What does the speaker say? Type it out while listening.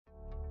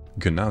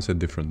You can now set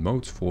different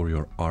modes for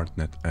your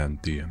Art-Net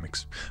and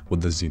DMX. What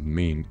does it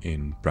mean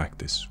in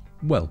practice?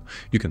 Well,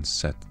 you can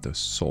set the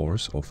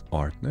source of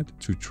Art-Net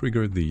to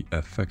trigger the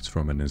effects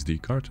from an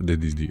SD card,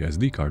 that is the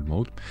SD card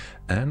mode,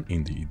 and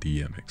in the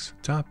DMX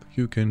tab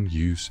you can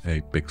use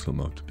a pixel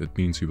mode. That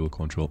means you will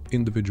control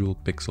individual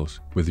pixels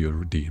with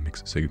your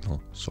DMX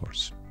signal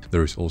source.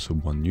 There is also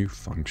one new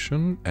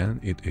function,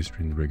 and it is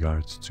in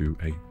regards to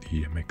a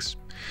DMX.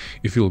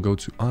 If you'll go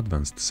to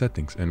advanced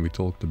settings, and we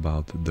talked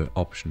about the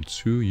option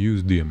to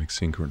use DMX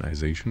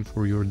synchronization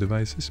for your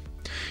devices,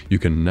 you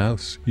can now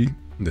see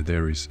that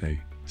there is a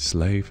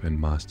slave and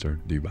master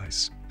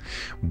device.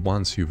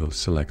 Once you will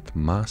select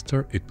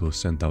master, it will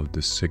send out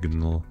the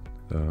signal,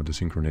 the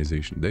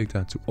synchronization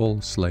data to all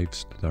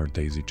slaves that are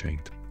daisy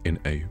chained in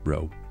a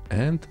row.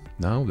 And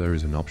now there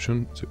is an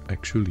option to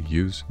actually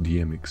use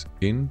DMX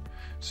in,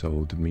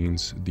 so that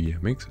means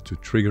DMX to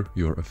trigger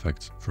your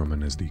effects from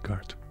an SD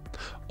card.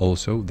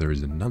 Also, there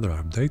is another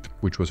update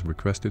which was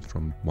requested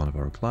from one of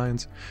our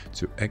clients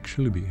to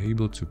actually be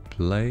able to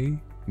play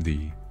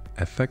the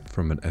effect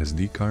from an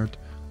SD card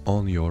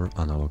on your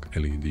analog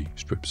LED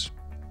strips.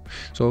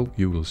 So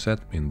you will set,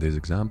 in this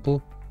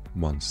example,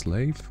 one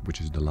slave, which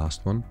is the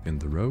last one in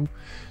the row,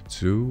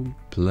 to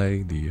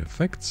play the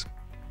effects,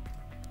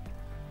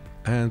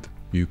 and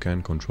you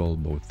can control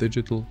both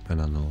digital and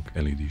analog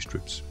LED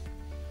strips.